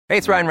Hey,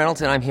 it's Ryan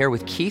Reynolds, and I'm here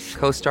with Keith,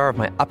 co-star of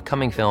my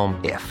upcoming film,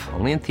 If,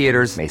 only in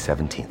theaters May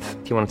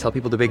 17th. Do you want to tell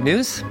people the big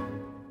news?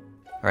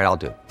 All right,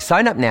 I'll do it.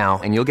 Sign up now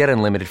and you'll get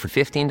unlimited for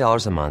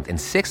 $15 a month and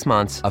 6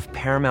 months of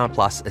Paramount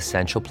Plus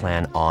Essential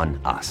Plan on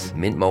us.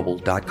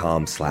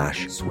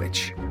 MintMobile.com/switch.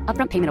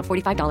 Upfront payment of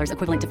 $45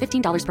 equivalent to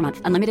 $15 per month.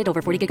 Unlimited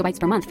over 40 gigabytes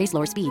per month. Face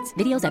lower speeds.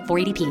 Videos at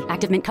 480p.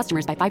 Active Mint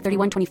customers by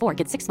 531.24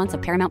 get 6 months of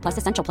Paramount Plus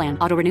Essential Plan.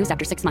 Auto renews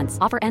after 6 months.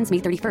 Offer ends May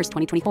 31st,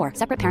 2024.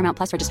 Separate Paramount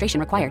Plus registration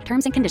required.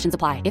 Terms and conditions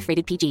apply if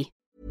rated PG.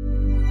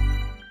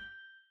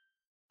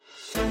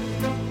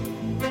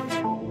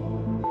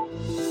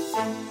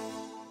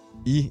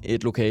 I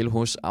et lokale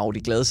hos Audi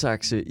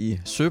Gladsaxe i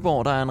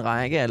Søborg, der er en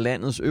række af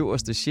landets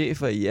øverste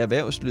chefer i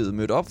erhvervslivet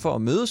mødt op for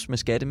at mødes med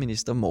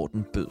skatteminister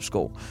Morten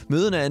Bødskov.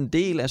 Møden er en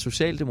del af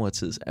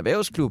Socialdemokratiets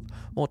erhvervsklub,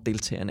 hvor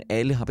deltagerne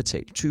alle har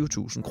betalt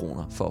 20.000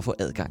 kroner for at få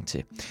adgang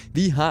til.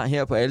 Vi har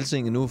her på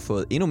Altinget nu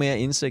fået endnu mere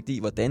indsigt i,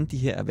 hvordan de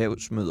her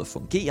erhvervsmøder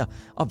fungerer,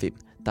 og hvem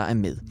der er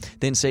med.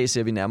 Den sag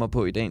ser vi nærmere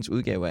på i dagens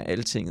udgave af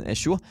Altinget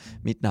Azure.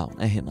 Mit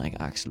navn er Henrik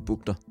Axel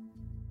Bugter.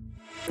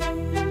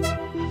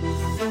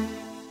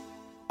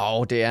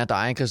 Og det er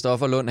dig,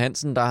 Christoffer Lund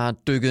Hansen, der har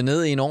dykket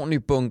ned i en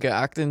ordentlig bunke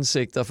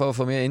aktindsigter for at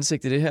få mere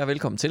indsigt i det her.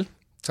 Velkommen til.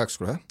 Tak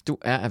skal du have. Du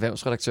er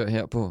erhvervsredaktør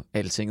her på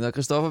Altinget. Og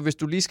Christoffer, hvis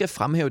du lige skal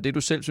fremhæve det,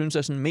 du selv synes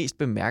er sådan mest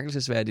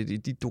bemærkelsesværdigt i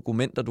de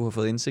dokumenter, du har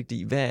fået indsigt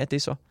i, hvad er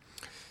det så?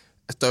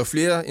 Altså, der er jo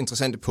flere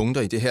interessante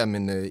punkter i det her,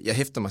 men jeg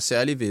hæfter mig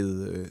særligt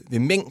ved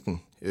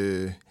mængden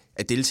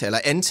af deltagere, eller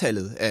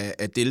antallet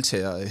af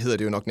deltagere, hedder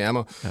det jo nok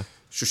nærmere. Ja.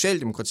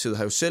 Socialdemokratiet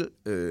har jo selv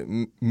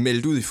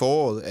meldt ud i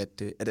foråret,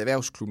 at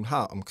erhvervsklubben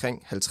har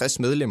omkring 50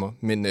 medlemmer,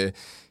 men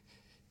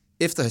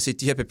efter at have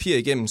set de her papirer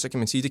igennem, så kan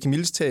man sige, at det kan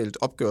mildest talt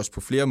opgøres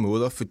på flere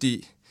måder,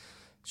 fordi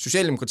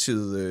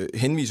Socialdemokratiet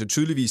henviser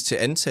tydeligvis til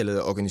antallet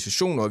af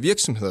organisationer og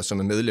virksomheder, som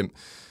er medlem.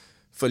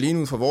 For lige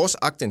nu fra vores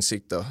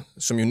aktindsigter,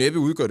 som jo næppe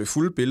udgør det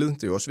fulde billede,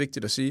 det er jo også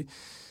vigtigt at sige,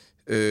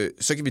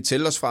 så kan vi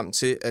tælle os frem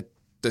til, at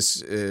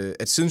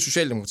siden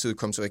Socialdemokratiet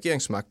kom til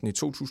regeringsmagten i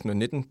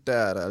 2019, der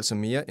er der altså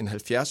mere end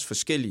 70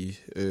 forskellige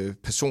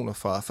personer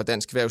fra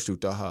dansk erhvervsliv,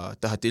 der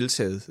har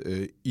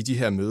deltaget i de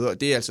her møder.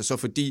 Og det er altså så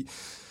fordi,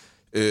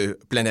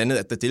 blandt andet,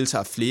 at der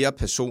deltager flere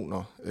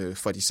personer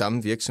fra de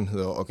samme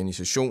virksomheder og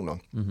organisationer.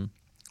 Mm-hmm.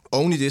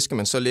 Oven i det skal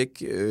man så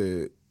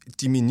lægge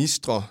de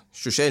ministre,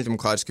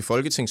 socialdemokratiske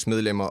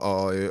folketingsmedlemmer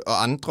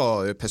og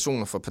andre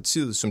personer fra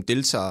partiet, som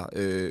deltager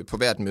på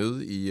hvert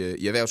møde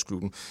i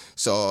erhvervsklubben.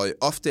 Så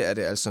ofte er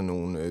det altså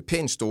nogle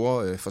pænt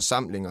store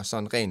forsamlinger,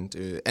 sådan rent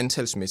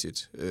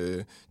antalsmæssigt,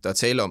 der er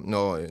tale om,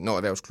 når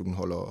erhvervsklubben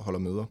holder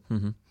møder.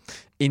 Mm-hmm.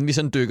 Inden vi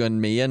sådan dykker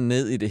mere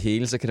ned i det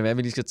hele, så kan det være, at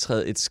vi lige skal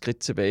træde et skridt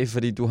tilbage,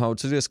 fordi du har jo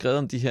tidligere skrevet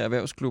om de her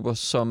erhvervsklubber,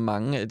 som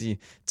mange af de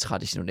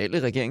traditionelle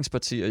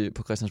regeringspartier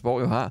på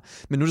Christiansborg jo har.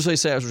 Men nu er det så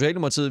især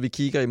Socialdemokratiet, vi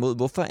kigger imod.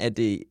 Hvorfor er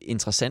det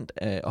interessant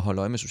at holde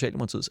øje med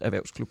Socialdemokratiets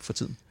erhvervsklub for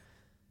tiden?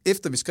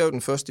 Efter vi skrev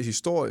den første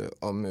historie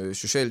om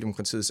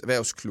Socialdemokratiets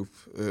erhvervsklub,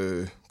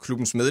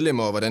 klubbens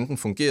medlemmer og hvordan den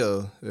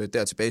fungerede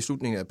der tilbage i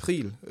slutningen af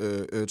april,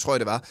 tror jeg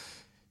det var,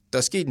 der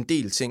er sket en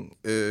del ting.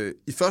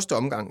 I første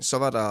omgang, så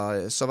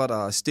var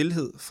der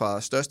stilhed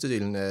fra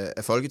størstedelen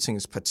af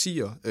Folketingets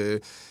partier,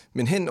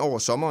 men hen over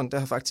sommeren, der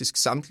har faktisk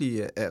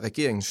samtlige af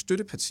regeringens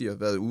støttepartier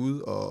været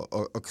ude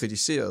og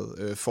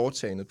kritiseret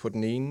foretagendet på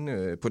den ene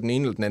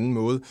eller den anden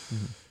måde.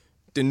 Mm-hmm.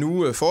 Den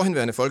nu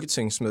forhenværende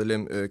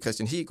folketingsmedlem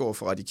Kristian Hegaard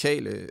fra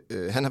Radikale,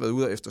 han har været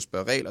ude og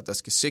efterspørge regler, der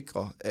skal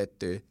sikre,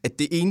 at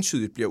det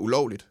entydigt bliver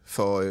ulovligt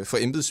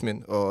for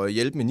embedsmænd at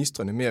hjælpe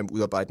ministrene med at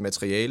udarbejde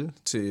materiale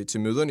til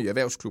møderne i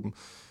erhvervsklubben,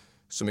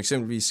 som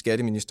eksempelvis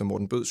skatteminister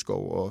Morten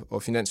Bødskov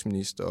og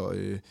finansminister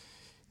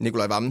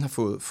Nicolai Wammen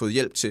har fået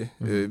hjælp til.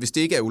 Mm-hmm. Hvis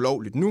det ikke er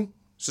ulovligt nu,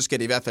 så skal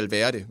det i hvert fald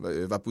være det,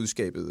 var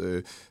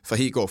budskabet fra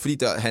Hegaard, fordi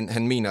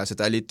han mener, altså,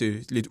 der er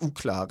lidt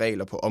uklare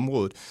regler på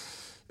området.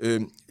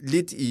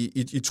 Lidt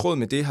i tråd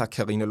med det har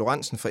Karina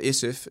Lorentzen fra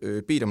SF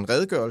bedt om en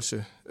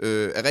redegørelse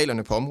af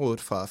reglerne på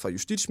området fra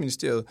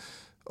Justitsministeriet,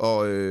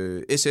 og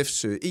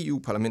SF's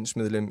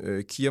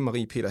EU-parlamentsmedlem Kira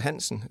Marie Peter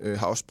Hansen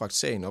har også bragt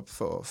sagen op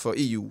for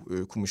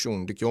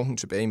EU-kommissionen. Det gjorde hun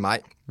tilbage i maj.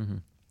 Mm-hmm.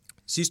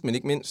 Sidst men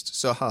ikke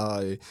mindst, så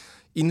har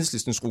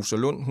Enhedslistens Rosa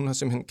Lund, hun har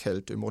simpelthen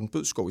kaldt Morten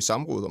Bødskov i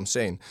samråd om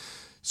sagen.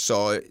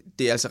 Så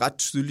det er altså ret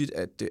tydeligt,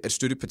 at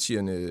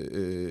støttepartierne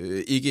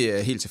ikke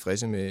er helt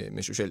tilfredse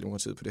med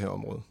Socialdemokratiet på det her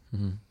område.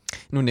 Mm-hmm.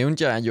 Nu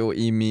nævnte jeg jo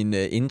i min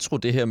intro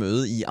det her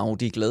møde i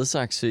Audi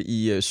Gladsaxe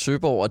i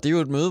Søborg, og det er jo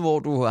et møde, hvor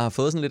du har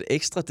fået sådan lidt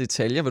ekstra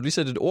detaljer. Vil du lige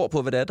sætte et ord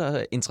på, hvad der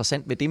er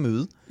interessant ved det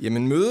møde?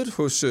 Jamen mødet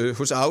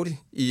hos Audi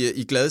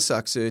i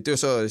Gladsaxe, det var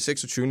så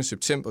 26.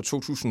 september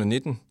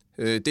 2019.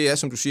 Det er,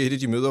 som du siger, et af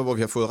de møder, hvor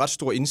vi har fået ret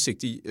stor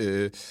indsigt i,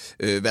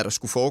 hvad der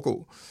skulle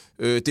foregå.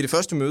 Det er det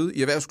første møde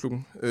i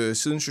erhvervsklubben,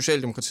 siden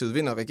Socialdemokratiet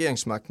vinder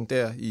regeringsmagten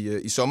der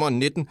i sommeren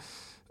 19.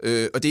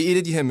 Og det er et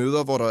af de her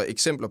møder, hvor der er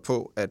eksempler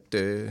på, at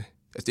det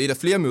er et af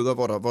flere møder,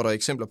 hvor der er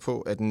eksempler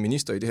på, at en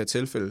minister i det her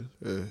tilfælde,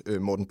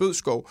 Morten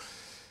Bødskov,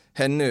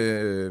 han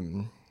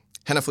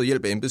Han har fået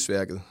hjælp af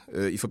embedsværket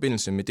i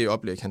forbindelse med det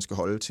oplæg, han skal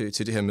holde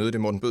til det her møde. Det er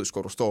Morten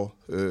Bødskov, der står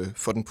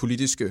for den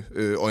politiske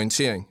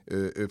orientering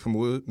på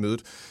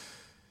mødet.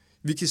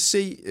 Vi kan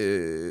se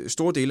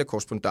store dele af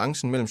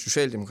korrespondancen mellem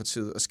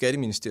Socialdemokratiet og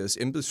Skatteministeriets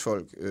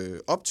embedsfolk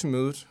op til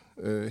mødet.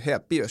 Her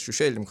beder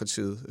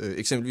Socialdemokratiet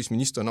eksempelvis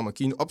ministeren om at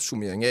give en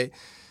opsummering af,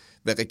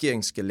 hvad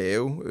regeringen skal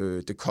lave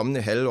det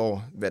kommende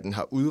halvår, hvad den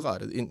har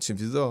udrettet indtil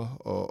videre,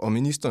 og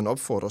ministeren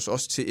opfordres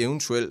også til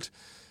eventuelt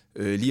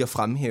lige at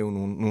fremhæve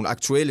nogle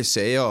aktuelle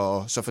sager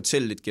og så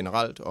fortælle lidt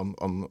generelt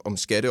om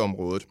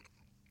skatteområdet.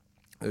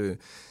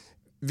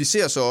 Vi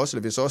har så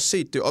også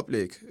set det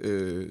oplæg,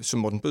 som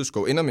Morten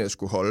Bødskov ender med at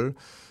skulle holde.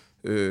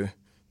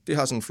 Det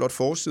har sådan en flot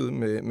forside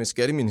med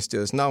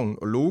Skatteministeriets navn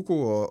og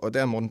logo, og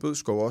der er Morten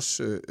Bødskov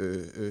også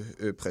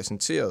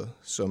præsenteret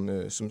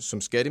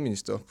som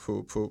skatteminister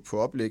på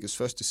oplæggets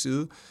første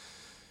side.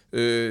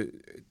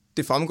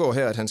 Det fremgår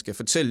her, at han skal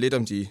fortælle lidt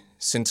om de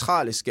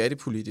centrale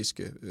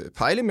skattepolitiske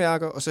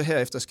pejlemærker, og så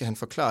herefter skal han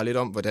forklare lidt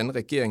om, hvordan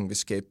regeringen vil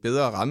skabe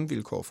bedre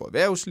rammevilkår for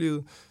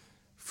erhvervslivet,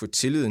 få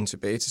tilliden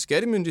tilbage til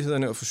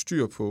skattemyndighederne og få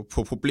styr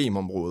på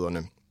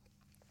problemområderne.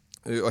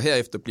 Og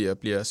herefter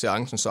bliver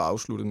seancen så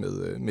afsluttet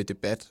med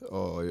debat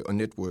og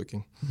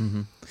networking.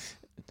 Mm-hmm.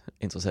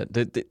 Interessant.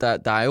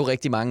 Der er jo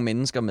rigtig mange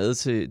mennesker med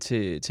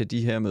til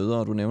de her møder,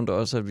 og du nævnte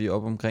også, at vi er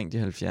oppe omkring de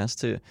 70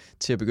 til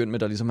at begynde med,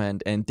 der ligesom er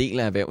en del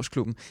af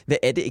erhvervsklubben. Hvad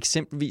er det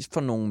eksempelvis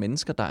for nogle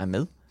mennesker, der er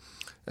med?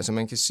 Altså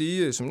man kan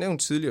sige, som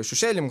nævnt tidligere,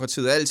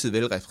 Socialdemokratiet er altid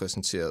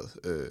velrepræsenteret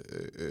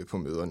på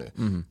møderne.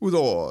 Mm-hmm.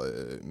 Udover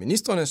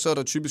ministrene, så er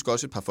der typisk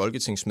også et par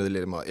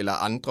folketingsmedlemmer eller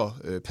andre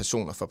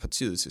personer fra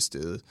partiet til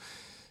stede.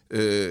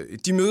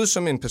 De mødes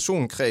som en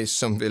personkreds,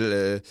 som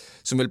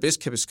vel bedst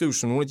kan beskrives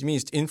som nogle af de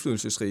mest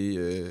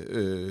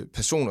indflydelsesrige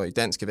personer i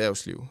dansk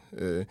erhvervsliv.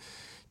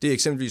 Det er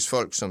eksempelvis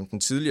folk som den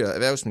tidligere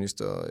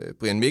erhvervsminister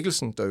Brian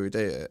Mikkelsen, der jo i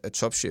dag er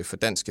topchef for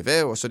Dansk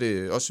Erhverv, og så er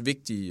det også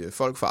vigtige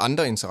folk fra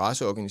andre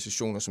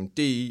interesseorganisationer som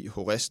DI,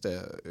 Horesta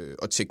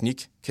og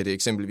Teknik, kan det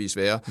eksempelvis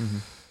være. Mm-hmm.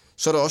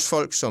 Så er der også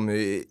folk som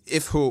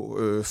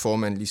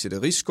FH-formand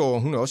Lisette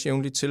Risgaard, hun er også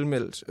jævnligt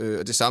tilmeldt,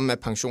 og det samme er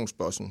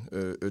pensionsbossen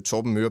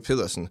Torben Møre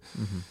Pedersen.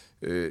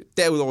 Mm-hmm.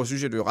 Derudover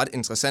synes jeg, det er ret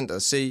interessant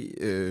at se,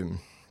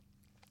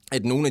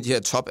 at nogle af de her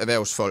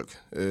top-erhvervsfolk,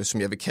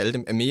 som jeg vil kalde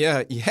dem, er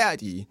mere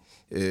ihærdige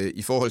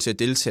i forhold til at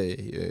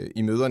deltage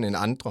i møderne end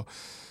andre.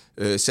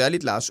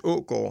 Særligt Lars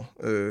Aagaard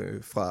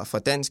fra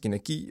Dansk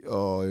Energi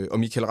og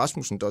Michael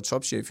Rasmussen, der er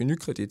topchef i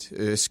Nykredit,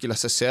 skiller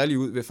sig særligt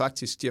ud ved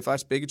de har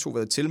faktisk begge to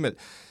været tilmeldt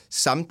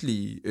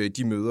samtlige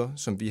de møder,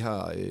 som vi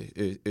har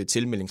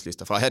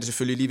tilmeldingslister fra. Her er det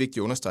selvfølgelig lige vigtigt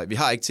at understrege. Vi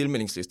har ikke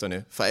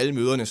tilmeldingslisterne fra alle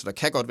møderne, så der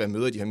kan godt være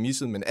møder, de har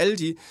misset, men alle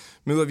de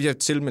møder, vi har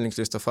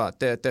tilmeldingslister fra,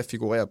 der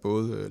figurerer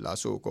både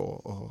Lars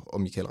Aagaard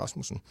og Michael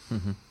Rasmussen.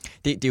 Mm-hmm.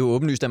 Det er jo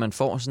åbenlyst, at man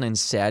får sådan en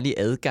særlig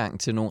adgang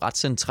til nogle ret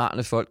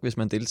centrale folk, hvis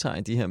man deltager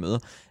i de her møder.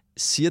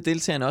 Siger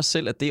deltagerne også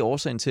selv, at det er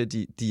årsagen til, at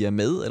de er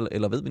med,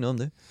 eller ved vi noget om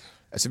det?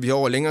 Altså, vi har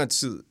over længere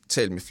tid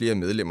talt med flere af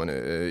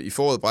medlemmerne. I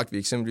foråret bragte vi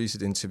eksempelvis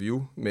et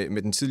interview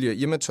med den tidligere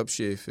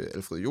Irma-topchef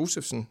Alfred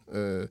Josefsen,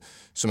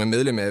 som er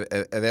medlem af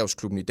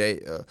Erhvervsklubben i dag.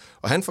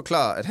 Og han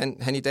forklarer, at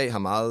han i dag har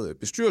meget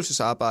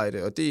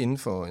bestyrelsesarbejde, og det er inden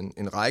for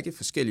en række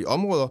forskellige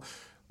områder.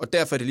 Og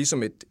derfor er det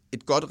ligesom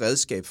et godt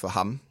redskab for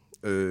ham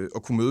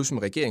at kunne mødes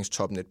med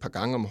regeringstoppen et par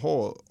gange om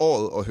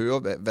året og høre,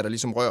 hvad der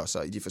ligesom rører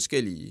sig i de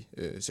forskellige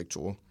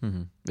sektorer.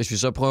 Mm-hmm. Hvis vi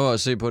så prøver at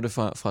se på det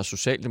fra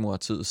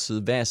Socialdemokratiets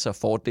side, hvad er så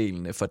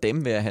fordelene for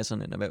dem ved at have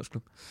sådan en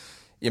erhvervsklub?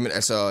 Jamen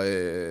altså,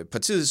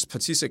 partiets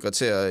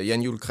partisekretær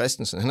Jan Juel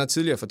Christensen, han har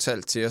tidligere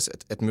fortalt til os,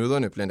 at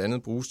møderne blandt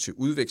andet bruges til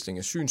udveksling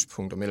af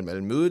synspunkter mellem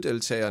alle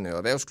mødedeltagerne, og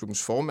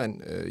erhvervsklubbens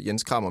formand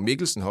Jens Kramer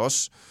Mikkelsen har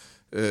også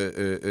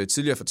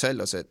tidligere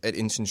fortalt os, at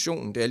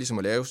intentionen det er ligesom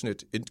at lave sådan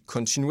et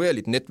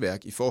kontinuerligt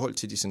netværk i forhold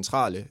til de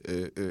centrale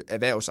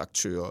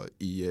erhvervsaktører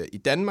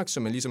i Danmark, så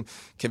man ligesom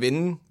kan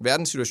vende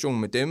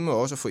verdenssituationen med dem og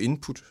også få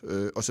input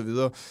osv.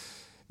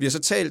 Vi har så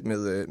talt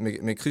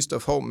med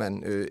Christoph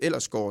Hovmann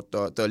Ellersgaard,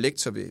 der er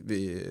lektor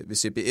ved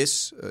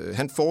CBS.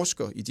 Han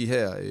forsker i de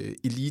her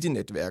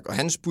elitenetværk, og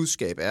hans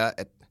budskab er,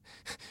 at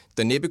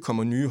der næppe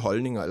kommer nye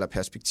holdninger eller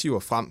perspektiver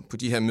frem på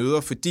de her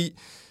møder, fordi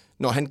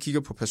når han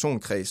kigger på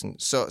personkredsen,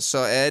 så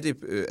er det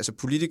altså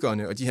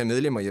politikerne og de her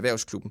medlemmer i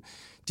erhvervsklubben,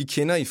 de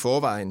kender i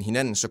forvejen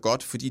hinanden så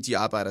godt, fordi de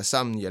arbejder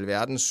sammen i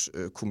alverdens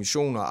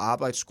kommissioner,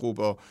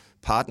 arbejdsgrupper,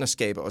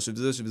 partnerskaber osv.,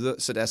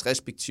 så deres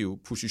respektive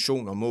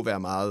positioner må være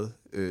meget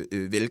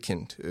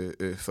velkendt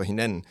for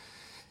hinanden.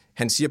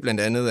 Han siger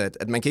blandt andet,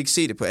 at man kan ikke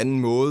se det på anden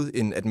måde,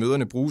 end at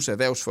møderne bruges af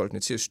erhvervsfolkene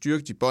til at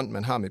styrke de bånd,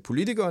 man har med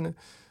politikerne,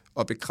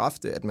 og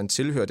bekræfte, at man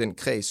tilhører den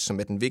kreds, som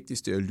er den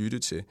vigtigste at lytte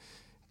til.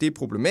 Det er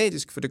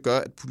problematisk, for det gør,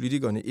 at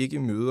politikerne ikke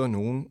møder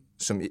nogen,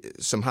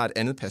 som har et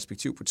andet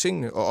perspektiv på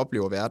tingene og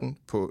oplever verden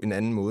på en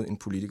anden måde, end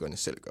politikerne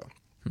selv gør.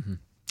 Mm-hmm.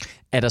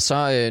 Er der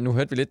så, nu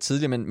hørte vi lidt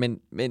tidligere,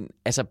 men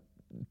altså,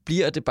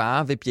 bliver det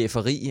bare ved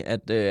bjæfferi,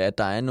 at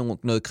der er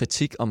noget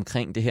kritik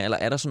omkring det her, eller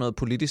er der så noget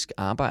politisk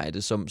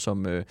arbejde, som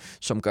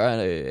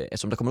gør,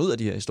 som der kommer ud af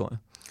de her historier?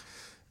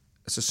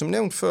 Altså, som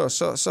nævnt før,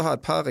 så har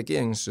et par af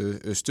regeringens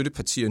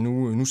støttepartier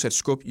nu sat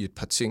skub i et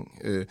par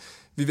ting.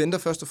 Vi venter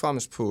først og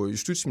fremmest på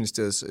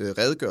Justitsministeriets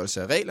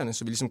redegørelse af reglerne,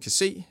 så vi ligesom kan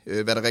se,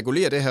 hvad der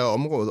regulerer det her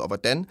område, og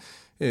hvordan.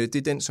 Det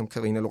er den, som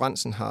Karina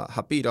Lorentzen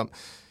har bedt om.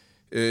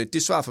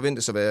 Det svar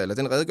forventes at være, eller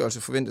den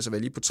redegørelse forventes at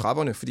være lige på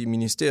trapperne, fordi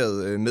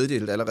ministeriet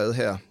meddelte allerede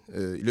her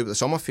i løbet af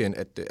sommerferien,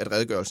 at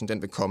redegørelsen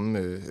den vil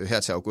komme her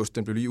til august.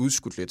 Den blev lige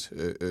udskudt lidt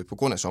på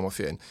grund af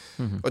sommerferien.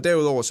 Mm-hmm. Og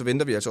derudover så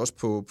venter vi altså også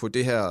på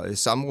det her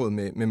samråd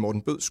med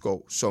Morten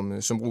Bødskov,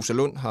 som Rosa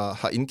Lund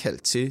har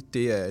indkaldt til.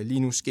 Det er lige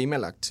nu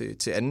skemalagt til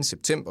 2.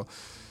 september.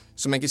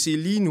 Så man kan sige, at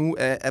lige nu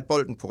er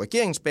bolden på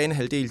regeringens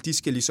banehalvdel. De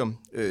skal ligesom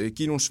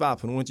give nogle svar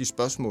på nogle af de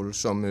spørgsmål,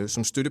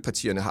 som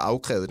støttepartierne har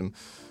afkrævet dem.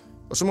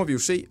 Og så må vi jo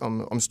se,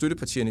 om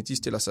støttepartierne de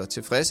stiller sig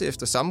tilfredse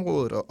efter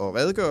samrådet og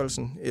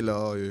redegørelsen,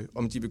 eller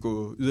om de vil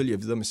gå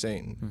yderligere videre med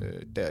sagen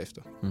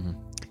derefter. Mm-hmm.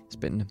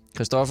 Spændende.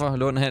 Christoffer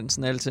Lund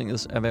Hansen,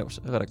 Altingets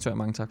erhvervsredaktør.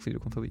 Mange tak, fordi du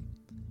kom forbi.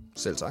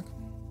 Selv tak.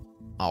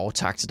 Og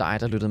tak til dig,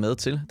 der lyttede med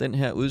til den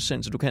her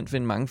udsendelse. Du kan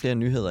finde mange flere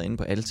nyheder inde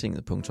på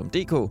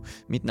altinget.dk.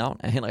 Mit navn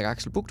er Henrik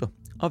Axel Bugter,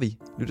 og vi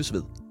lyttes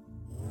ved.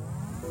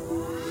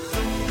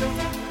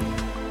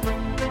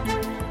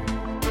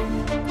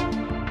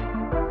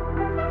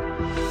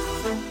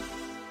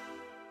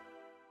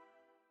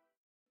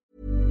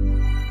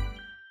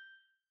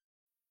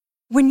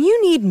 When you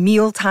need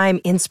mealtime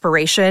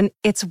inspiration,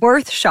 it's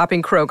worth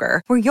shopping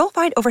Kroger, where you'll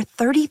find over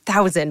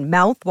 30,000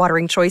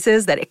 mouth-watering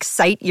choices that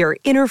excite your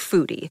inner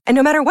foodie. And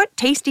no matter what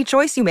tasty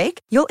choice you make,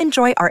 you'll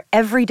enjoy our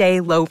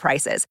everyday low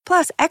prices,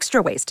 plus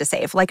extra ways to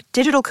save, like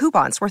digital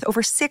coupons worth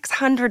over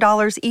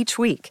 $600 each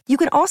week. You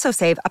can also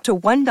save up to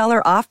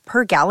 $1 off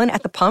per gallon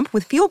at the pump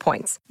with fuel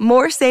points.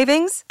 More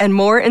savings and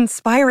more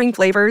inspiring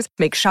flavors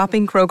make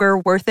shopping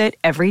Kroger worth it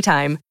every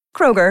time.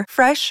 Kroger,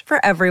 fresh for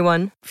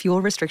everyone.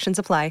 Fuel restrictions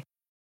apply.